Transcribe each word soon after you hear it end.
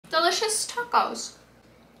delicious tacos.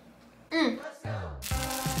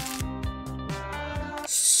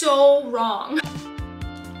 So wrong.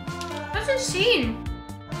 That's insane.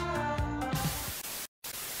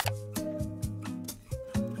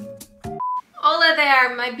 Hola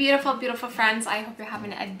there, my beautiful, beautiful friends. I hope you're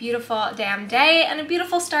having a beautiful damn day and a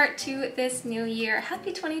beautiful start to this new year.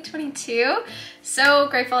 Happy 2022. So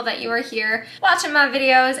grateful that you are here watching my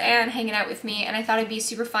videos and hanging out with me. And I thought it'd be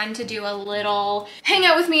super fun to do a little hang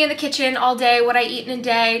out with me in the kitchen all day, what I eat in a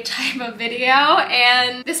day type of video.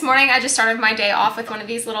 And this morning I just started my day off with one of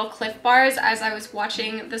these little Cliff Bars as I was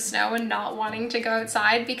watching the snow and not wanting to go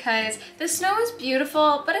outside because the snow is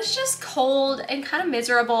beautiful, but it's just cold and kind of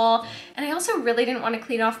miserable. And I also really didn't want to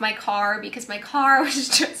clean off my car because my car was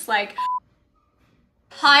just like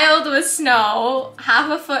piled with snow,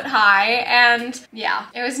 half a foot high, and yeah,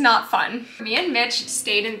 it was not fun. Me and Mitch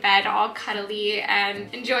stayed in bed all cuddly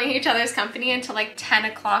and enjoying each other's company until like 10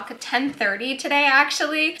 o'clock, 10:30 today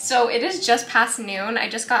actually. So it is just past noon. I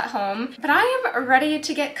just got home, but I am ready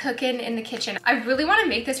to get cooking in the kitchen. I really want to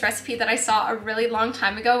make this recipe that I saw a really long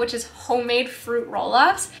time ago, which is homemade fruit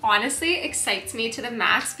roll-ups. Honestly, excites me to the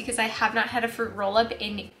max because I have not had a fruit roll-up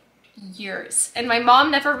in years, and my mom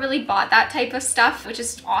never really bought that type of stuff, which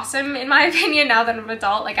is awesome in my opinion. Now that I'm an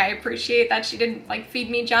adult, like, I appreciate that she didn't like feed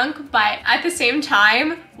me junk, but at the same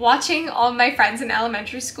time, watching all my friends in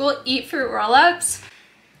elementary school eat fruit roll-ups,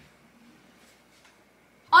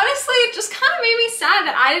 honestly, it just kind of made me sad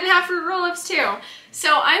that I didn't have fruit roll-ups too.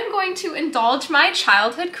 So I'm going to indulge my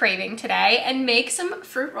childhood craving today and make some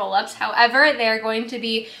fruit roll-ups. However, they're going to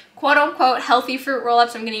be quote-unquote healthy fruit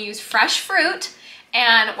roll-ups. I'm going to use fresh fruit.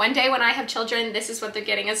 And one day when I have children, this is what they're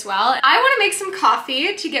getting as well. I want to make some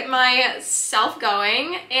coffee to get myself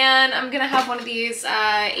going, and I'm gonna have one of these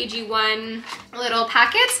AG1 little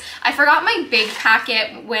packets. I forgot my big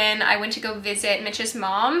packet when I went to go visit Mitch's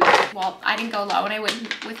mom. Well, I didn't go alone, I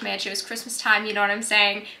went with Mitch. It was Christmas time, you know what I'm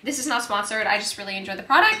saying? This is not sponsored, I just really enjoy the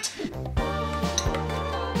product.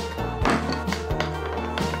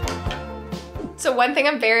 So one thing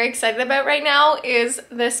I'm very excited about right now is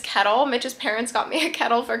this kettle. Mitch's parents got me a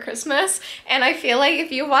kettle for Christmas, and I feel like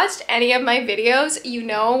if you watched any of my videos, you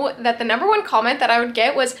know that the #1 comment that I would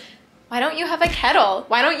get was, why don't you have a kettle?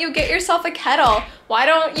 Why don't you get yourself a kettle? Why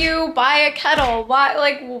don't you buy a kettle? Why,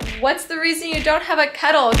 like, what's the reason you don't have a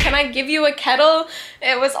kettle? Can I give you a kettle?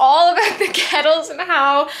 It was all about the kettles and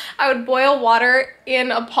how I would boil water in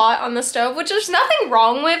a pot on the stove, which there's nothing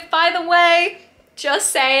wrong with, by the way,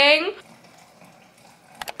 just saying.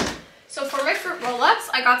 So for my fruit roll-ups,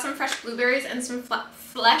 I got some fresh blueberries and some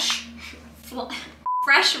fresh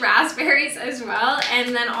raspberries as well.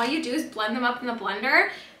 And then all you do is blend them up in the blender,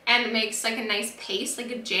 and it makes like a nice paste,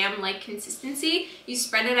 like a jam-like consistency. You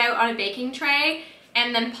spread it out on a baking tray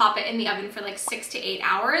and then pop it in the oven for like 6 to 8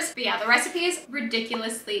 hours. But yeah, the recipe is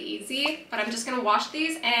ridiculously easy, but I'm just gonna wash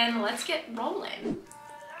these and let's get rolling.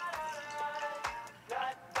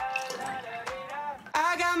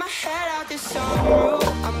 I got my head out this sunroof.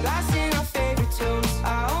 I'm blasting our favorite tunes.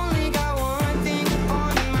 I only got one thing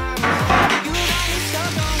on my mind. You got me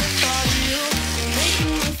stuck on the thought of you. You're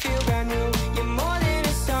making me feel brand new. You're more than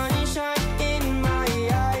a sunshine in my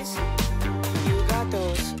eyes. You got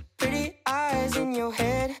those pretty eyes in your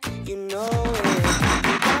head. You know it.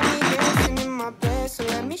 You got me dancing in my bed, so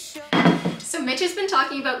let me show. So Mitch has been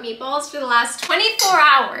talking about meatballs for the last 24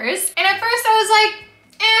 hours. And at first I was like,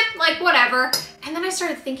 like whatever. And then I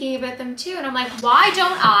started thinking about them too, and I'm like, why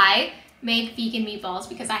don't I make vegan meatballs?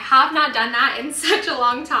 Because I have not done that in such a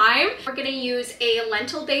long time. We're gonna use a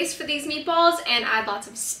lentil base for these meatballs and add lots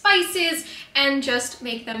of spices and just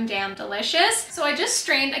make them damn delicious. So I just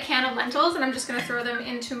strained a can of lentils and I'm just gonna throw them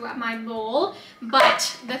into my bowl.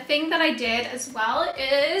 But the thing that I did as well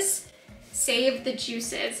is save the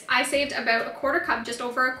juices. I saved about a quarter cup, just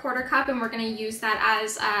over a quarter cup, and we're gonna use that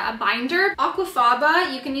as a binder.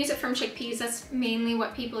 Aquafaba, you can use it from chickpeas, that's mainly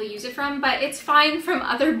what people use it from, but it's fine from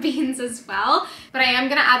other beans as well. But I am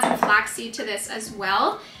gonna add some flaxseed to this as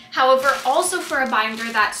well. However, also for a binder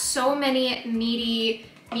that so many meaty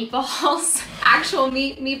meatballs, actual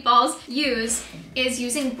meatballs use, is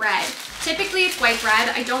using bread. Typically it's white bread.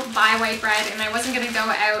 I don't buy white bread, and I wasn't gonna go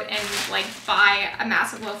out and like buy a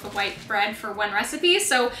massive loaf of white bread for one recipe.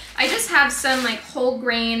 So I just have some like whole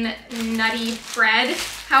grain nutty bread.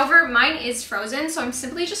 However, mine is frozen, so I'm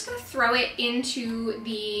simply just gonna throw it into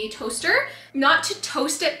the toaster. Not to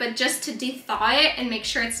toast it, but just to de-thaw it and make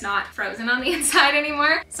sure it's not frozen on the inside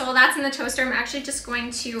anymore. So while that's in the toaster, I'm actually just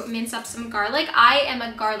going to mince up some garlic. I am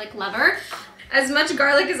a garlic lover. As much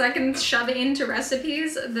garlic as I can shove into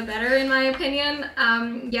recipes, the better in my opinion.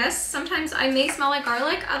 Yes, sometimes I may smell like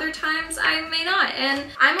garlic, other times I may not, and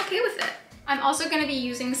I'm okay with it. I'm also going to be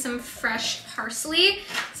using some fresh parsley.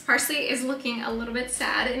 This parsley is looking a little bit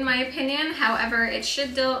sad in my opinion. However, it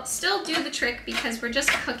should still do the trick because we're just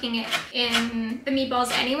cooking it in the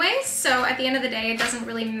meatballs anyways. So at the end of the day, it doesn't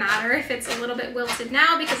really matter if it's a little bit wilted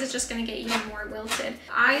now because it's just going to get even more wilted.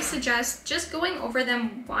 I suggest just going over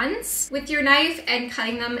them once with your knife and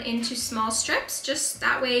cutting them into small strips. Just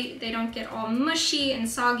that way they don't get all mushy and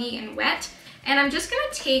soggy and wet. And I'm just gonna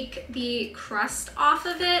take the crust off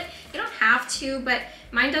of it. You don't have to, but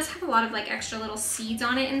mine does have a lot of like extra little seeds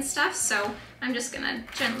on it and stuff. So I'm just gonna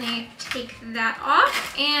gently take that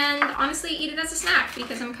off and honestly eat it as a snack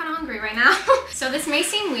because I'm kind of hungry right now. So this may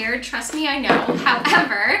seem weird, trust me, I know.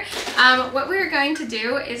 However, what we're going to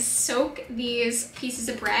do is soak these pieces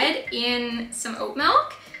of bread in some oat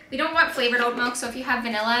milk. We don't want flavored oat milk, so if you have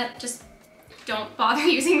vanilla, just don't bother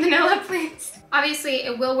using vanilla, please. Obviously,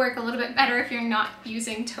 it will work a little bit better if you're not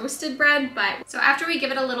using toasted bread, but so after we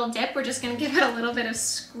give it a little dip, we're just gonna give it a little bit of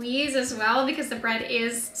squeeze as well because the bread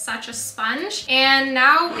is such a sponge. And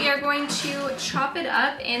now we are going to chop it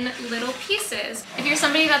up in little pieces. If you're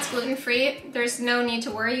somebody that's gluten-free, there's no need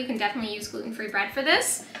to worry. You can definitely use gluten-free bread for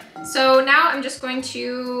this. So now I'm just going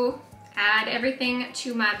to add everything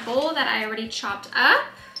to my bowl that I already chopped up.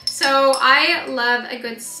 So I love a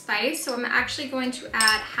good spice, so I'm actually going to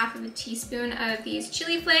add half of a teaspoon of these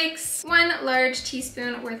chili flakes, 1 large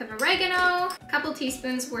teaspoon worth of oregano, a couple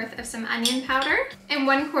teaspoons worth of some onion powder, and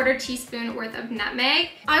 1/4 teaspoon worth of nutmeg.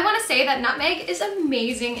 I want to say that nutmeg is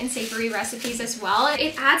amazing in savory recipes as well.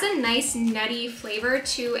 It adds a nice nutty flavor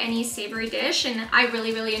to any savory dish, and I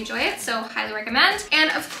really, really enjoy it, so highly recommend.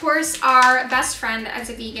 And of course, our best friend as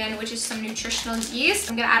a vegan, which is some nutritional yeast.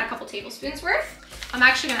 I'm gonna add a couple tablespoons worth. I'm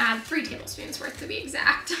actually gonna add 3 tablespoons worth to be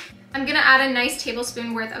exact. I'm gonna add a nice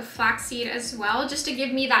tablespoon worth of flaxseed as well, just to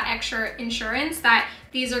give me that extra insurance that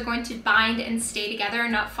these are going to bind and stay together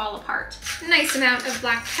and not fall apart. Nice amount of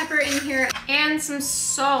black pepper in here and some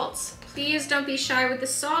salt. Please don't be shy with the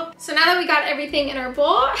salt. So now that we got everything in our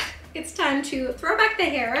bowl, it's time to throw back the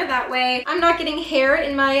hair. That way I'm not getting hair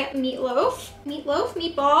in my meatballs,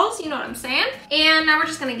 you know what I'm saying? And now we're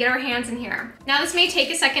just gonna get our hands in here. Now this may take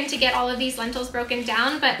a second to get all of these lentils broken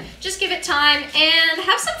down, but just give it time and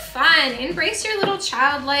have some fun. Embrace your little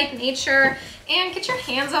childlike nature and get your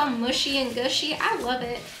hands all mushy and gushy. I love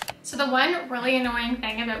it. So the one really annoying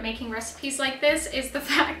thing about making recipes like this is the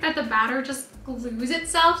fact that the batter just glues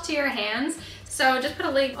itself to your hands. So just put a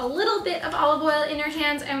little bit of olive oil in your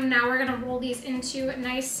hands, and now we're gonna roll these into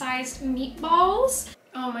nice sized meatballs.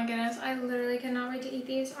 Oh my goodness, I literally cannot wait to eat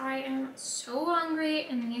these. I am so hungry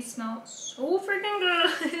and these smell so freaking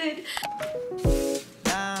good.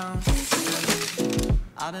 Down.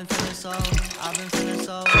 I've been feeling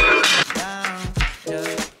so down.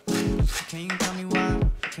 Yeah. Can you tell me why?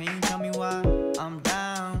 Can you tell me why I'm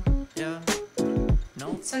down? Yeah.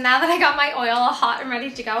 So now that I got my oil hot and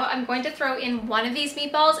ready to go, I'm going to throw in one of these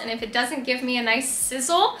meatballs, and if it doesn't give me a nice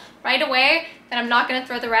sizzle right away, then I'm not gonna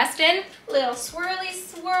throw the rest in. Little swirly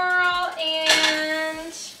swirl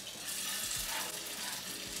and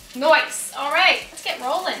nice. All right, let's get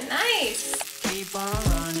rolling. Nice. Keep on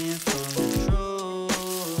running from the truth.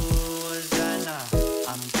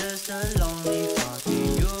 I'm just a lonely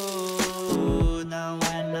fucking you. Now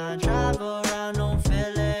when I drive around, don't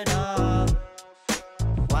fill it up.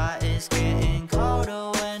 Why it's getting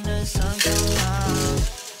colder when the sun comes out.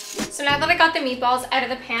 So now that I got the meatballs out of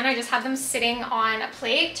the pan, I just have them sitting on a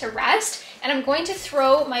plate to rest. And I'm going to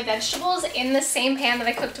throw my vegetables in the same pan that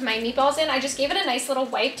I cooked my meatballs in. I just gave it a nice little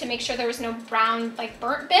wipe to make sure there was no brown, like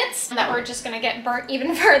burnt bits that were just gonna get burnt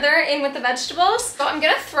even further in with the vegetables. So I'm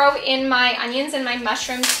gonna throw in my onions and my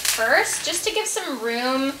mushrooms first, just to give some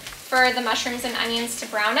room for the mushrooms and onions to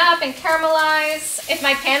brown up and caramelize. If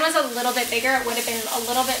my pan was a little bit bigger, it would have been a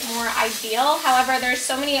little bit more ideal. However, there's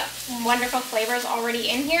so many wonderful flavors already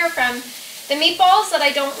in here from the meatballs that I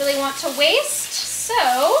don't really want to waste.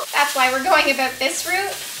 So that's why we're going about this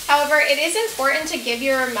route. However, it is important to give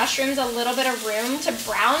your mushrooms a little bit of room to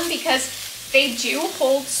brown because they do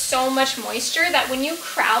hold so much moisture that when you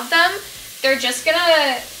crowd them, they're just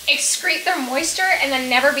gonna excrete their moisture and then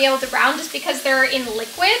never be able to brown just because they're in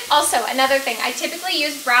liquid. Also, another thing, I typically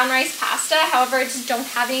use brown rice pasta. However, I just don't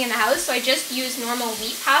have any in the house, so I just use normal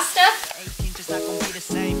wheat pasta. 18 just not gonna be the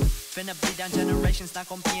same. Finna be down generations, not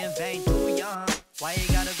gonna be in vain. Too young. Why you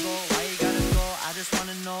gotta go? Why you gotta go? I just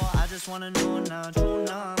wanna know now. True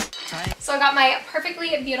now. So I got my perfectly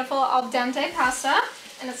beautiful al dente pasta,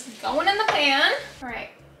 and it's going in the pan. All right,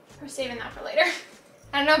 we're saving that for later.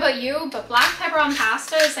 I don't know about you, but black pepper on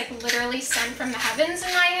pasta is like literally sent from the heavens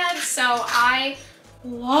in my head. So I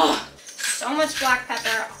love so much black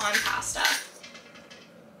pepper on pasta.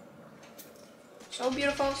 So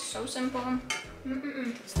beautiful, so simple.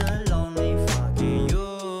 Still lonely fucking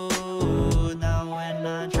you. Now when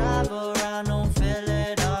I travel around, don't feel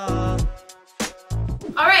it all.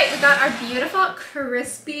 All right, we got our beautiful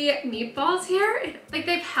crispy meatballs here. Like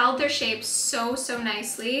they've held their shape so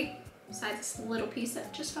nicely. Besides this little piece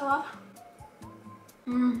that just fell off.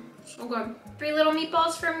 So good. 3 little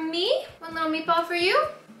meatballs for me, 1 little meatball for you.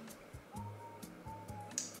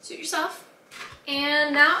 Suit yourself.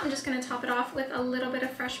 And now I'm just gonna top it off with a little bit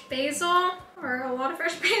of fresh basil, or a lot of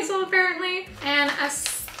fresh basil apparently, and a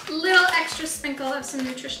little extra sprinkle of some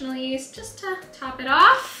nutritional yeast just to top it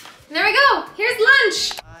off. And there we go, here's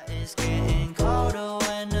lunch. It's getting colder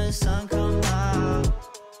when the sun comes out.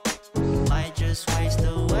 Might just waste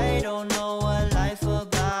away, don't know what life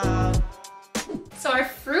about. So our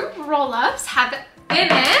fruit roll-ups have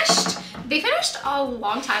finished. They finished a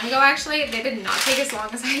long time ago actually. They did not take as long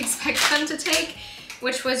as I expected them to take,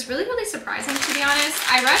 which was really surprising to be honest.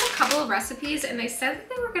 I read a couple of recipes and they said that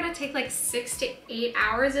they were gonna take like 6 to 8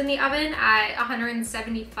 hours in the oven at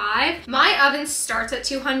 175. My oven starts at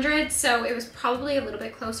 200, so it was probably a little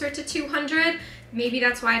bit closer to 200. Maybe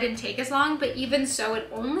that's why it didn't take as long, but even so, it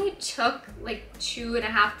only took like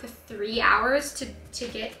 2.5 to 3 hours to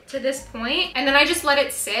get to this point. And then I just let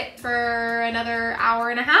it sit for another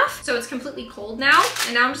 1.5 hours. So it's completely cold now.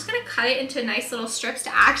 And now I'm just gonna cut it into nice little strips to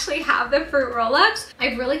actually have the fruit roll-ups.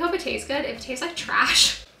 I really hope it tastes good. If it tastes like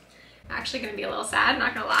trash, I'm actually gonna be a little sad,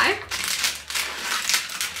 not gonna lie.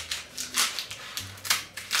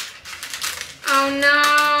 Oh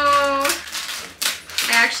no.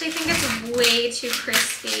 I actually think it's way too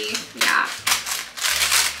crispy. Yeah.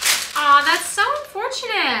 Aw, that's so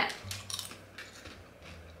unfortunate.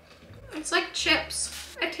 It's like chips.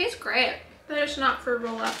 It tastes great, but it's not for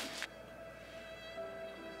roll up.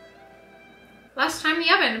 Last time in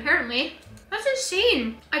the oven, apparently. That's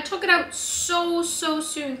insane. I took it out so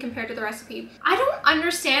soon compared to the recipe. I don't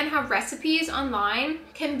understand how recipes online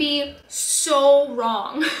can be so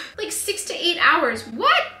wrong. Like 6 to 8 hours.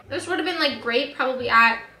 What? This would have been like great probably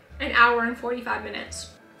at 1 hour and 45 minutes.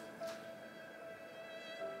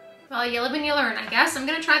 Well, you live and you learn, I guess. I'm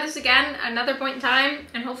gonna try this again another point in time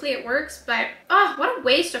and hopefully it works, but oh, what a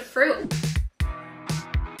waste of fruit.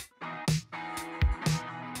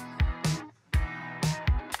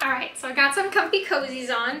 Alright, so I got some comfy cozies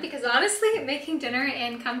on because honestly, making dinner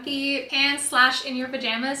in comfy pants / in your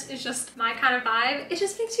pajamas is just my kind of vibe. It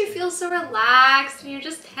just makes you feel so relaxed and you're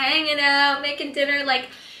just hanging out, making dinner. Like,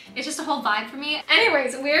 it's just a whole vibe for me.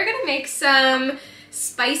 Anyways, we're gonna make some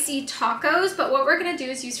spicy tacos, but what we're gonna do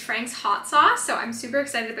is use Frank's hot sauce. So I'm super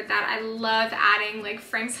excited about that. I love adding like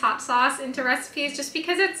Frank's hot sauce into recipes just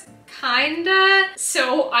because it's kinda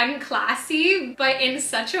so unclassy, but in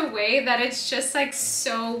such a way that it's just like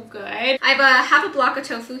so good. I have a block of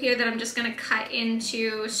tofu here that I'm just gonna cut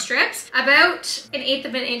into strips, about 1/8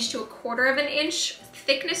 of an inch to 1/4 of an inch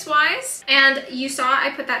thickness wise. And you saw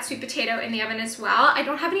I put that sweet potato in the oven as well. I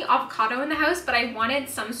don't have any avocado in the house, but I wanted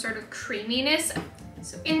some sort of creaminess.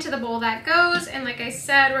 So into the bowl that goes, and like I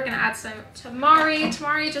said, we're gonna add some tamari.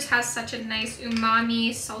 Tamari just has such a nice umami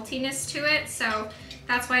saltiness to it, so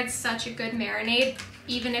that's why it's such a good marinade,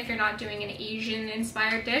 even if you're not doing an Asian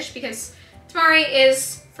inspired dish, because tamari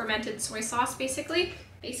is fermented soy sauce basically.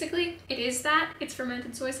 Basically, it is that, it's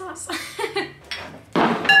fermented soy sauce.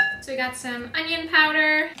 So we got some onion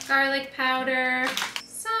powder, garlic powder,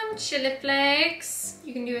 some chili flakes.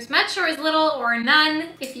 You can do as much or as little or none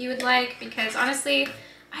if you would like, because honestly,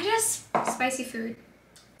 spicy food.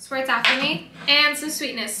 That's where it's at for me. And some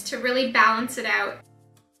sweetness to really balance it out.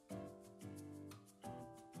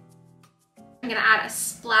 I'm gonna add a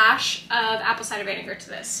splash of apple cider vinegar to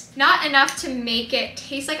this. Not enough to make it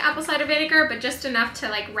taste like apple cider vinegar, but just enough to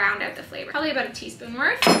like round out the flavor. Probably about a teaspoon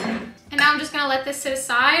worth. And now I'm just gonna let this sit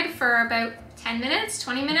aside for about 10 minutes,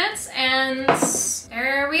 20 minutes, and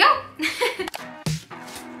there we go.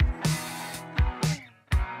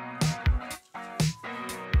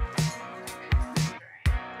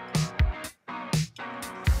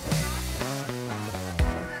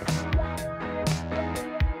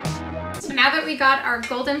 Now that we got our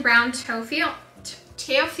golden brown tofu, I'm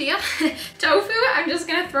just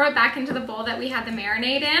gonna throw it back into the bowl that we had the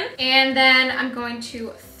marinade in. And then I'm going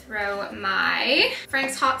to throw my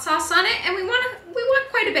Frank's hot sauce on it. And we want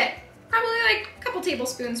quite a bit, probably like a couple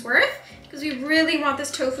tablespoons worth, because we really want this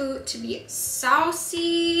tofu to be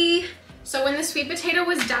saucy. So when the sweet potato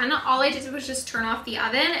was done, all I did was just turn off the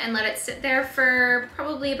oven and let it sit there for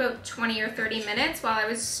probably about 20 or 30 minutes while I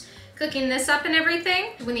was cooking this up and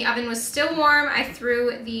everything. When the oven was still warm, I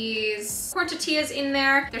threw these corn tortillas in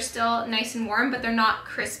there. They're still nice and warm, but they're not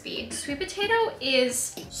crispy. Sweet potato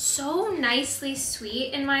is so nicely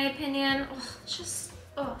sweet in my opinion. Oh, just,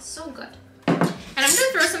 oh, so good. And I'm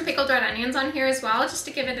gonna throw some pickled red onions on here as well, just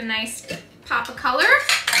to give it a nice pop of color.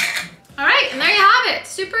 All right, and there you have it.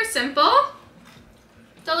 Super simple,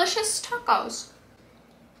 delicious tacos.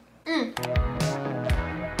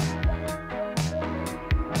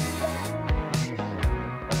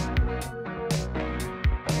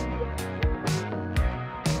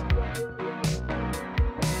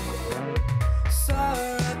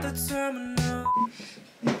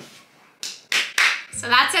 So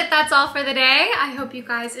that's it, that's all for the day. I hope you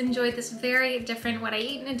guys enjoyed this very different what I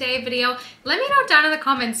eat in a day video. Let me know down in the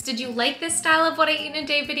comments, did you like this style of what I eat in a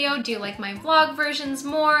day video? Do you like my vlog versions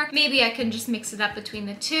more? Maybe I can just mix it up between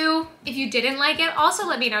the two. If you didn't like it, also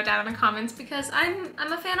let me know down in the comments because I'm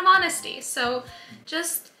a fan of honesty. So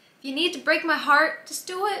just, if you need to break my heart, just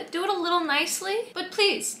do it a little nicely, but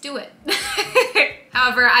please do it.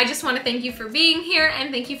 However, I just want to thank you for being here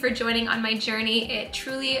and thank you for joining on my journey. It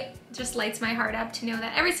truly just lights my heart up to know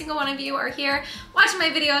that every single one of you are here watching my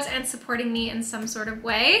videos and supporting me in some sort of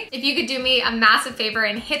way. If you could do me a massive favor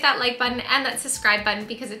and hit that like button and that subscribe button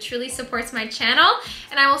because it truly supports my channel.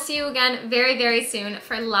 And I will see you again very, very soon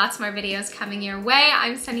for lots more videos coming your way.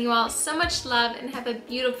 I'm sending you all so much love and have a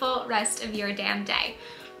beautiful rest of your damn day.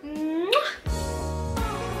 Mwah!